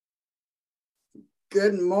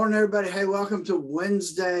Good morning, everybody. Hey, welcome to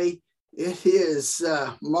Wednesday. It is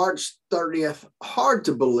March 30th. Hard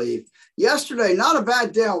to believe. Yesterday, not a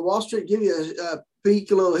bad day on Wall Street. Give you a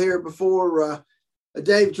peek a little here before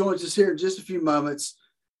Dave joins us here in just a few moments.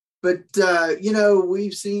 But,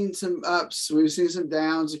 we've seen some ups. We've seen some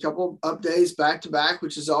downs, a couple up days back to back,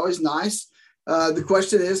 which is always nice. The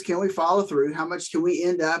question is, can we follow through? How much can we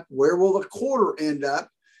end up? Where will the quarter end up?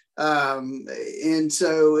 And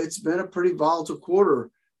so it's been a pretty volatile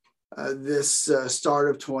quarter this start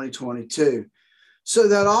of 2022. So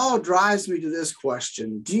that all drives me to this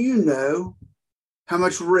question. Do you know how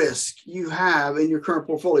much risk you have in your current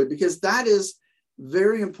portfolio? Because that is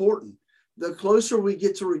very important. The closer we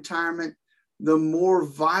get to retirement, the more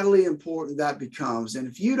vitally important that becomes. And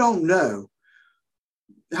if you don't know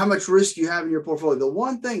how much risk you have in your portfolio, the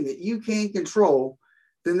one thing that you can't control,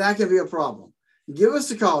 then that can be a problem. Give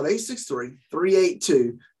us a call at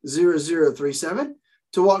 863-382-0037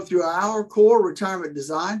 to walk through our core retirement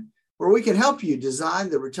design, where we can help you design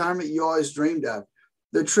the retirement you always dreamed of,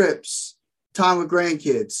 the trips, time with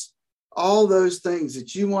grandkids, all those things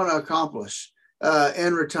that you want to accomplish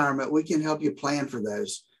in retirement. We can help you plan for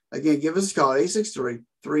those. Again, give us a call at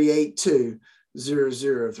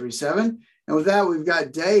 863-382-0037. And with that, we've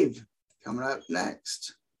got Dave coming up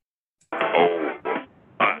next.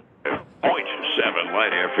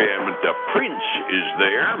 Light FM, the Prince is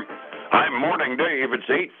there. I'm Morning Dave. It's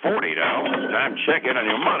 8:40 now. Time to check in on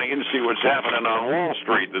your money and see what's happening on Wall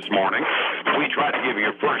Street this morning. We try to give you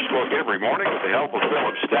your first look every morning with the help of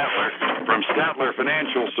Phillip from Statler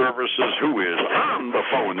Financial Services, who is on the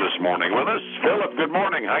phone this morning with us. Phillip, good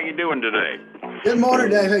morning. How you doing today? Good morning,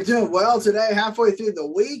 Dave. How you doing? Well, today, halfway through the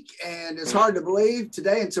week, and it's hard to believe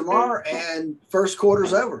today and tomorrow, and first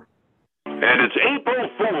quarter's over. And it's April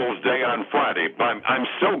Fool's Day on Friday. I'm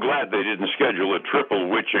so glad they didn't schedule a triple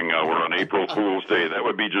witching hour on April Fool's Day. That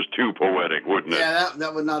would be just too poetic, wouldn't it? Yeah,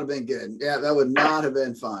 that would not have been good. Yeah, that would not have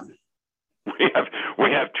been fun. We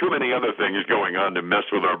have too many other things going on to mess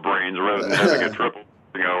with our brains rather than having a triple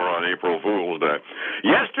hour on April Fool's Day.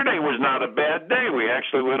 Yesterday was not a bad day. We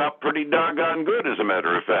actually went up pretty doggone good, as a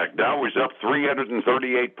matter of fact. Dow was up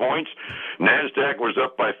 338 points. NASDAQ was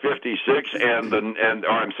up by 56,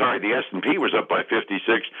 the S&P was up by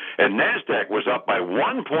 56, and NASDAQ was up by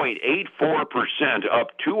 1.84%,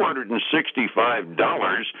 up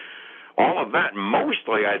 $265. All of that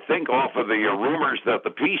mostly, I think, off of the rumors that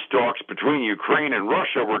the peace talks between Ukraine and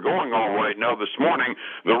Russia were going all right. Now, this morning,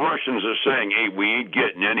 the Russians are saying, hey, we ain't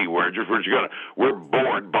getting anywhere. We're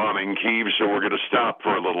bored bombing Kyiv, so we're going to stop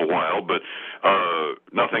for a little while. But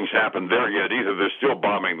nothing's happened there yet either. They're still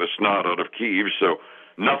bombing the snot out of Kyiv, so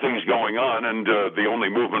nothing's going on. And the only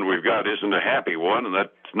movement we've got isn't a happy one, and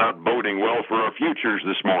that's not boding well for our futures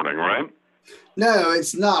this morning, right? No,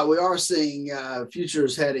 it's not. We are seeing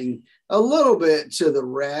futures heading a little bit to the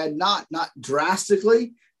red, not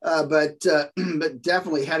drastically, but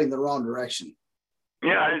definitely heading the wrong direction.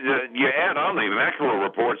 Yeah, you add on the macro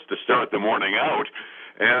reports to start the morning out.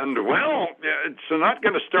 And, well, it's not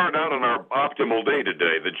going to start out on our optimal day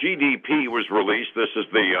today. The GDP was released. This is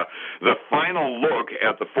the final look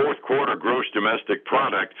at the fourth quarter gross domestic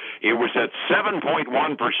product. It was at 7.1%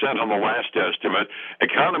 on the last estimate.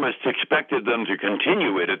 Economists expected them to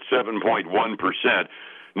continue it at 7.1%.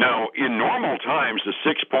 Now, in normal times, the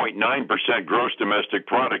 6.9% gross domestic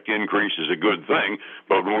product increase is a good thing,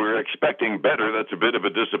 but when we're expecting better, that's a bit of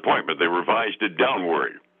a disappointment. They revised it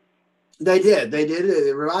downward. They did. They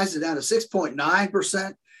revised it down to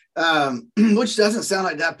 6.9%, which doesn't sound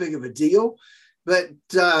like that big of a deal. But,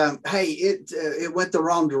 hey, it went the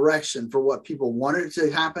wrong direction for what people wanted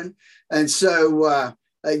to happen. And so,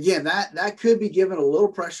 again, that could be giving a little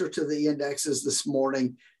pressure to the indexes this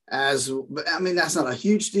morning. That's not a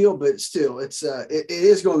huge deal, but still, it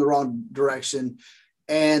is going the wrong direction.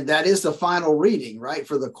 And that is the final reading, right,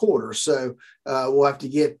 for the quarter. So we'll have to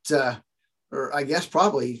get or I guess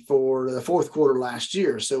probably for the fourth quarter last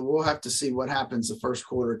year. So we'll have to see what happens the first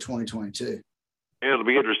quarter of 2022. It'll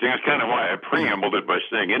be interesting. That's kind of why I preambled it by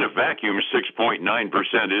saying in a vacuum, 6.9%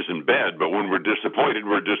 isn't bad, but when we're disappointed,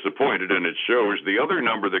 and it shows. The other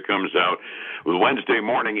number that comes out with Wednesday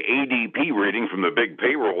morning ADP reading from the big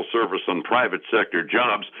payroll service on private sector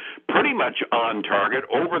jobs, pretty much on target,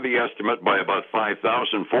 over the estimate by about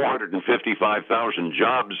 455,000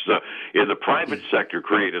 jobs in the private sector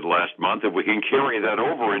created last month. If we can carry that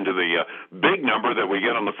over into the big number that we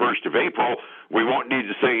get on the 1st of April, we won't need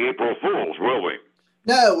to say April Fools, will we?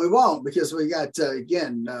 No, we won't, because we got,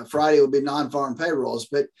 Friday will be non-farm payrolls.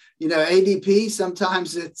 But, ADP,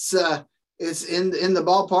 sometimes it's in the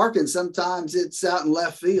ballpark and sometimes it's out in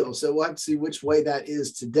left field. So we'll have to see which way that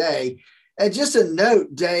is today. And just a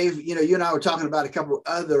note, Dave, you and I were talking about a couple of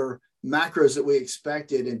other macros that we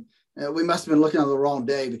expected, and we must have been looking on the wrong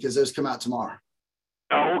day because those come out tomorrow.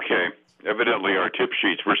 Oh, okay. Evidently, our tip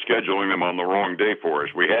sheets, we're scheduling them on the wrong day for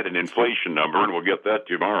us. We had an inflation number, and we'll get that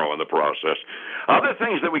tomorrow in the process. Other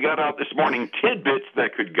things that we got out this morning, tidbits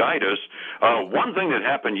that could guide us. One thing that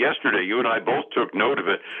happened yesterday, you and I both took note of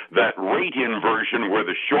it, that rate inversion where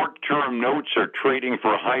the short-term notes are trading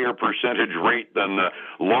for a higher percentage rate than the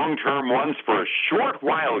long-term ones. For a short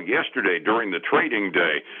while yesterday during the trading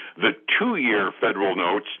day, the 2-year federal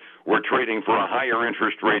notes were trading for a higher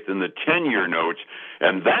interest rate than the 10-year notes,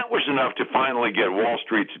 and that was enough to finally get Wall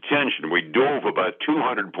Street's attention. We dove about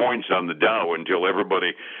 200 points on the Dow until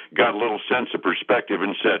everybody got a little sense of perspective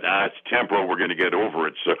and said, it's temporal, we're going to get over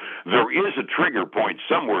it. So there is a trigger point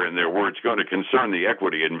somewhere in there where it's going to concern the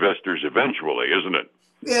equity investors eventually, isn't it?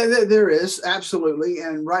 Yeah, there is, absolutely.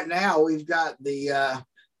 And right now we've got the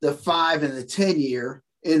 5 and the 10-year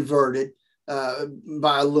inverted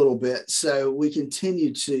by a little bit. So we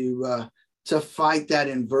continue to fight that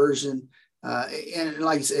inversion. And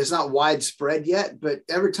like I said, it's not widespread yet, but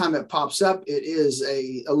every time it pops up, it is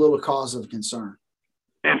a little cause of concern.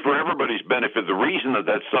 And for everybody's benefit, the reason that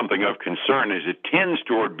that's something of concern is it tends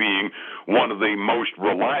toward being one of the most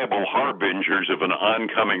reliable harbingers of an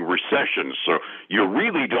oncoming recession. So you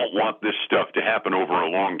really don't want this stuff to happen over a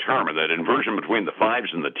long term. And that inversion between the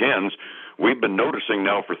 5s and the 10s, we've been noticing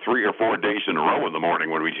now for 3 or 4 days in a row in the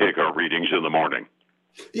morning when we take our readings in the morning.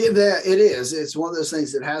 Yeah, it is. It's one of those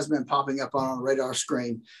things that has been popping up on the radar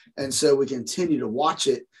screen. And so we continue to watch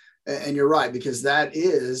it. And you're right, because that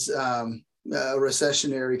is a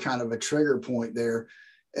recessionary kind of a trigger point there.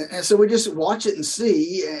 And so we just watch it and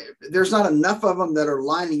see. There's not enough of them that are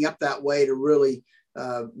lining up that way to really,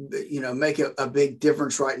 make a big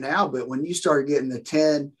difference right now. But when you start getting the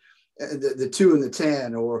 10, the 2 and the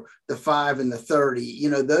 10, or the 5 and the 30,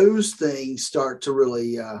 those things start to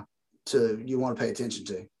really you want to pay attention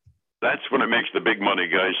to. That's when it makes the big money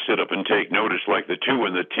guys sit up and take notice, like the 2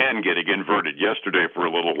 and the 10 getting inverted yesterday for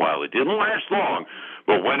a little while. It didn't last long,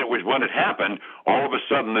 but when it happened, all of a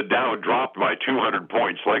sudden the Dow dropped by 200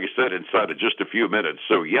 points, like I said, inside of just a few minutes.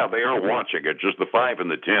 So yeah, they are watching it. Just the 5 and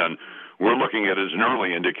the 10, we're looking at it as an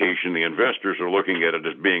early indication. The investors are looking at it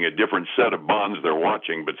as being a different set of bonds they're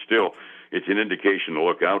watching, but still, it's an indication to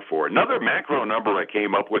look out for. Another macro number I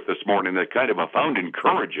came up with this morning that kind of I found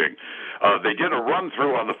encouraging. They did a run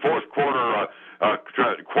through on the fourth quarter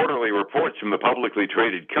quarterly reports from the publicly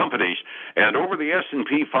traded companies, and over the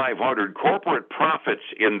S&P 500, corporate profits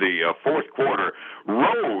in the fourth quarter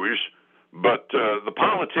rose. But the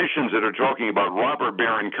politicians that are talking about robber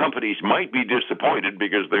baron companies might be disappointed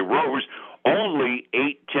because they rose only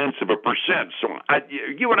 0.8%. So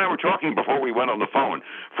you and I were talking before we went on the phone.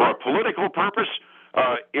 For a political purpose,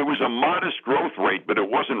 it was a modest growth rate, but it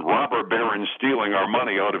wasn't robber barons stealing our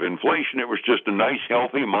money out of inflation. It was just a nice,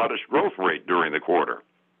 healthy, modest growth rate during the quarter.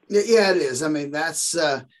 Yeah, it is. I mean, that's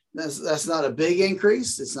not a big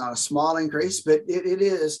increase. It's not a small increase, but it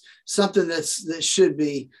is something that should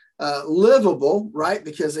be livable, right?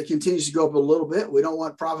 Because it continues to go up a little bit. We don't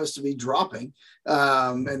want profits to be dropping.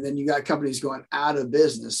 And then you got companies going out of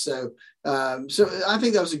business. So I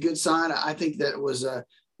think that was a good sign. I think that was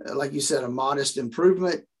like you said, a modest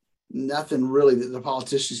improvement. Nothing really that the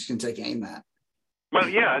politicians can take aim at. Well,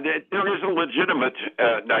 yeah, there is a legitimate,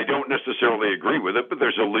 I don't necessarily agree with it, but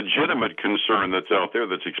there's a legitimate concern that's out there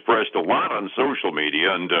that's expressed a lot on social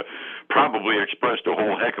media and probably expressed a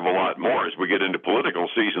whole heck of a lot more as we get into political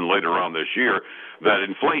season later on this year, that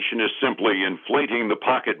inflation is simply inflating the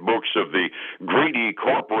pocketbooks of the greedy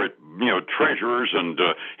corporate, treasurers and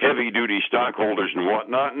heavy-duty stockholders and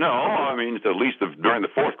whatnot. No, I mean, at least during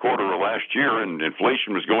the fourth quarter of last year, and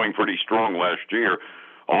inflation was going pretty strong last year,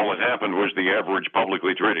 all that happened was the average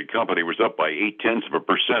publicly traded company was up by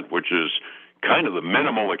 0.8%, which is kind of the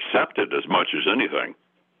minimal accepted as much as anything.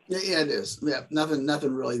 Yeah, it is. Yeah,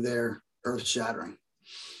 nothing really there earth-shattering.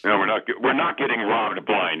 No, we're not getting robbed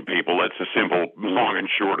blind, people. That's the simple long and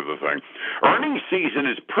short of the thing. Earnings season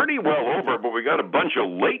is pretty well over, but we got a bunch of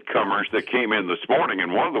latecomers that came in this morning,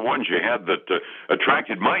 and one of the ones you had that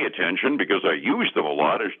attracted my attention because I use them a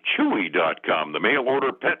lot is Chewy.com, the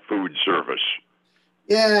mail-order pet food service.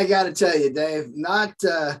 Yeah, I got to tell you, Dave, not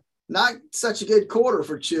such a good quarter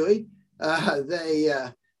for Chewy.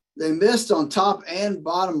 They missed on top and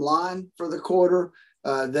bottom line for the quarter.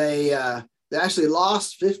 They actually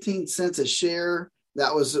lost 15 cents a share.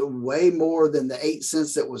 That was way more than the 8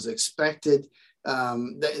 cents that was expected.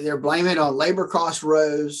 They're blaming it on labor costs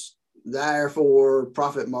rose, therefore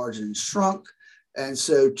profit margin shrunk. And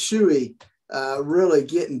so Chewy really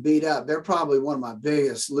getting beat up. They're probably one of my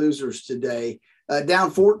biggest losers today,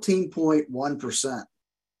 down 14.1%.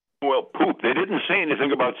 Well, poop. They didn't say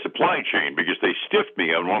anything about supply chain because they stiffed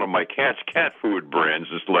me on one of my cat's cat food brands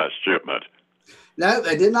this last shipment. No,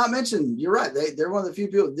 they did not mention. You're right. They're one of the few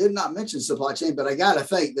people that did not mention supply chain, but I got to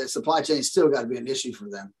think that supply chain still got to be an issue for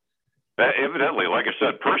them. Evidently, like I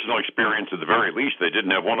said, personal experience at the very least, they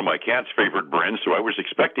didn't have one of my cat's favorite brands, so I was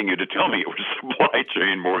expecting you to tell me it was supply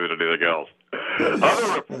chain more than anything else.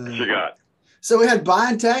 Other reports you got? So we had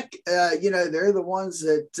BioNTech. They're the ones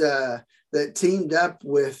that teamed up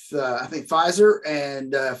with I think Pfizer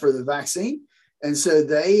and for the vaccine, and so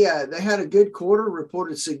they had a good quarter,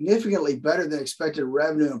 reported significantly better than expected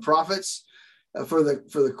revenue and profits for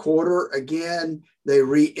the quarter. Again, they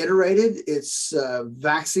reiterated its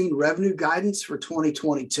vaccine revenue guidance for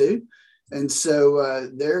 2022, and so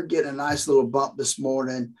they're getting a nice little bump this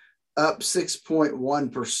morning, up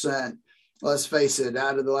 6.1%. Let's face it,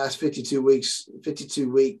 out of the last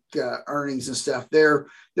 52-week earnings and stuff, they're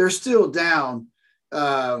still down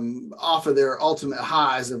off of their ultimate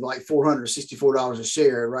highs of like $464 a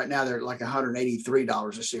share. Right now, they're like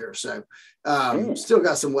 $183 a share. So still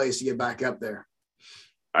got some ways to get back up there.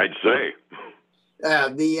 I'd say.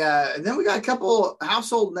 And then we got a couple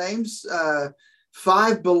household names,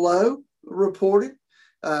 Five Below reported.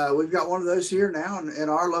 We've got one of those here now in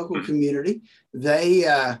our local community. They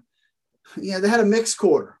had a mixed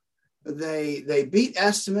quarter. They beat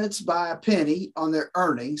estimates by a penny on their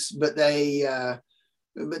earnings, but they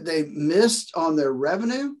missed on their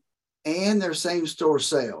revenue and their same store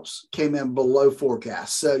sales came in below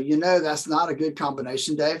forecast. So that's not a good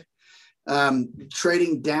combination, Dave.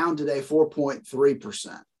 Trading down today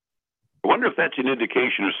 4.3%. I wonder if that's an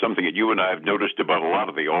indication of something that you and I have noticed about a lot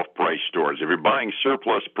of the off-price stores. If you're buying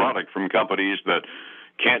surplus product from companies that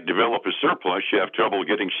can't develop a surplus, you have trouble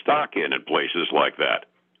getting stock in places like that.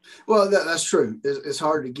 Well, that's true. It's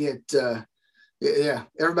hard to get.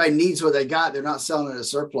 Everybody needs what they got. They're not selling it at a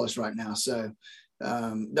surplus right now. So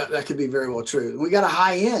that could be very well true. And we got a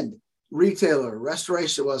high-end retailer,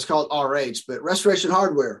 Restoration, well, it's called RH, but Restoration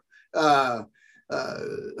Hardware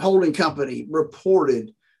holding company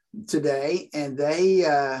reported today, and they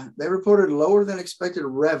reported lower than expected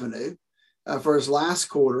revenue for its last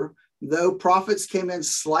quarter, though profits came in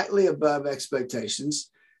slightly above expectations.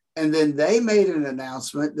 And then they made an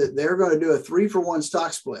announcement that they're going to do a 3-for-1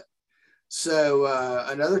 stock split. So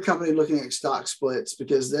another company looking at stock splits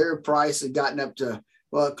because their price had gotten up to,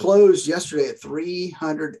 it closed yesterday at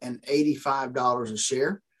 $385 a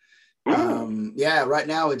share. Right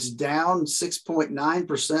now it's down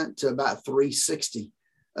 6.9% to about $360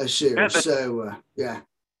 a share.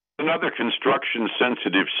 Another construction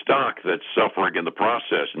sensitive stock that's suffering in the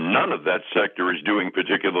process. None of that sector is doing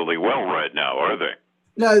particularly well right now, are they?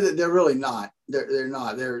 No, they're really not. They're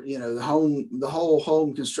not. They're the whole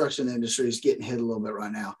home construction industry is getting hit a little bit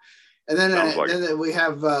right now. And then then we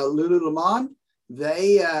have Lululemon.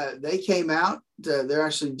 They came out. They're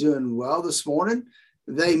actually doing well this morning.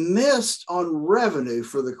 They missed on revenue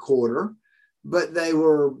for the quarter, but they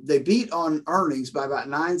beat on earnings by about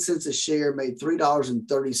 9 cents a share, made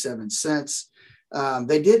 $3.37.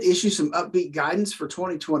 They did issue some upbeat guidance for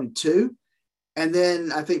 2022. And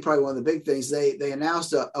then I think probably one of the big things, they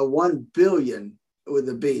announced a $1 billion with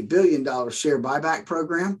a B, $1 billion share buyback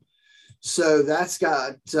program. So that's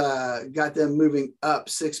got them moving up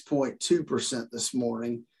 6.2% this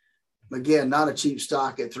morning. Again, not a cheap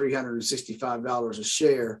stock at $365 a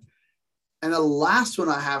share. And the last one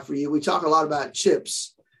I have for you, we talk a lot about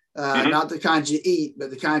chips, not the kind you eat, but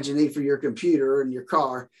the kind you need for your computer and your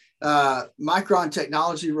car. Micron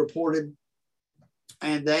Technology reported,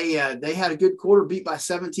 and they had a good quarter, beat by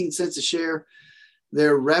 17 cents a share.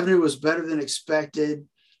 Their revenue was better than expected.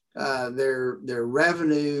 Their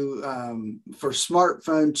revenue for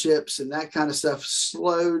smartphone chips and that kind of stuff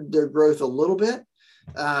slowed their growth a little bit.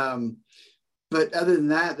 But other than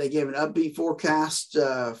that, they gave an upbeat forecast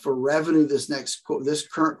for revenue this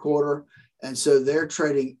current quarter. And so they're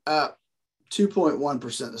trading up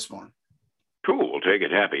 2.1% this morning. Cool. We'll take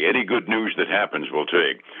it happy. Any good news that happens, we'll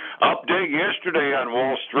take. Update yesterday on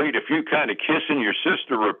Wall Street. A few kind of kissing your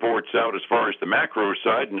sister reports out as far as the macro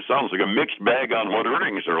side, and it sounds like a mixed bag on what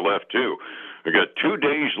earnings are left, too. We got 2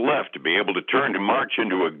 days left to be able to turn March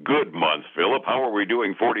into a good month. Phillip, how are we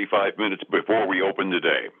doing 45 minutes before we open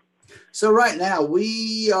today? So right now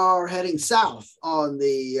we are heading south on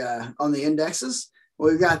the indexes.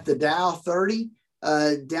 We've got the Dow 30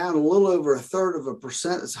 down a little over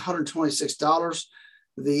 1/3%. That's $126.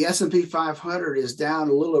 The S&P 500 is down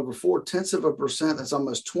a little over 0.4%. That's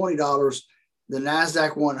almost $20. The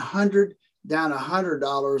NASDAQ 100 down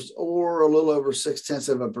 $100 or a little over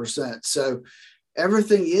 0.6%. So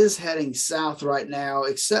everything is heading south right now,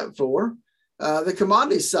 except for the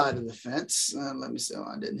commodities side of the fence. Let me see. Oh,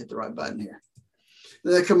 I didn't hit the right button here.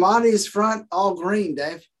 The commodities front, all green,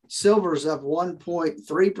 Dave. Silver's up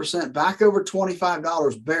 1.3%, back over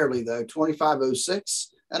 $25, barely though, 25.06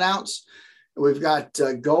 an ounce. We've got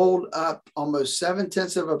gold up almost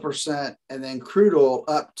 0.7%, and then crude oil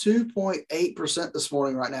up 2.8% this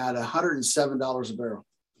morning right now at $107 a barrel.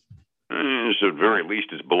 So at very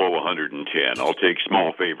least, it's below 110. I'll take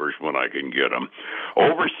small favors when I can get them.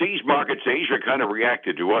 Overseas markets, Asia kind of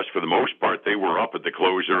reacted to us for the most part. They were up at the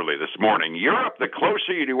close early this morning. Europe, the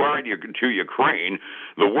closer you are to Ukraine,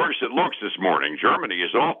 the worse it looks this morning. Germany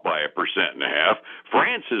is off by 1.5%.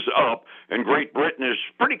 France is up, and Great Britain is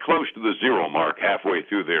pretty close to the zero mark halfway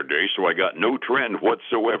through their day, so I got no trend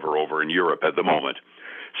whatsoever over in Europe at the moment.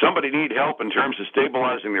 Somebody need help in terms of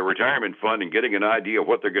stabilizing their retirement fund and getting an idea of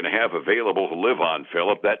what they're going to have available to live on,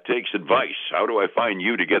 Phillip. That takes advice. How do I find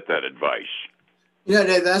you to get that advice? You know,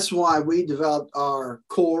 Dave, that's why we developed our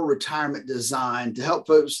core retirement design to help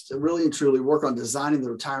folks to really and truly work on designing the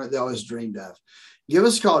retirement they always dreamed of. Give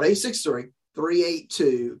us a call at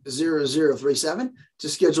 863-382-0037 to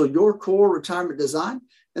schedule your core retirement design.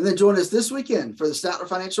 And then join us this weekend for the Statler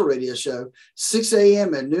Financial Radio Show, 6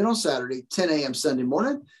 a.m. and noon on Saturday, 10 a.m. Sunday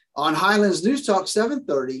morning on Highlands News Talk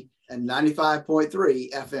 730 and 95.3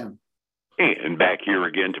 FM. And back here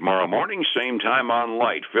again tomorrow morning, same time on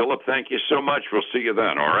Light. Phillip, thank you so much. We'll see you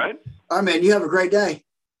then, all right? All right, man. You have a great day.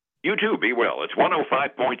 You too. Be well. It's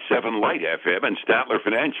 105.7 Light FM and Statler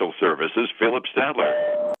Financial Services, Phillip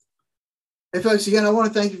Statler. Hey, folks, again, I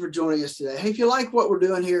want to thank you for joining us today. Hey, if you like what we're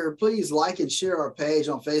doing here, please like and share our page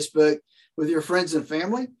on Facebook with your friends and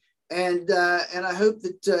family. And I hope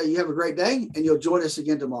that you have a great day and you'll join us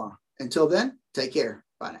again tomorrow. Until then, take care.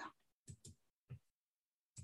 Bye now.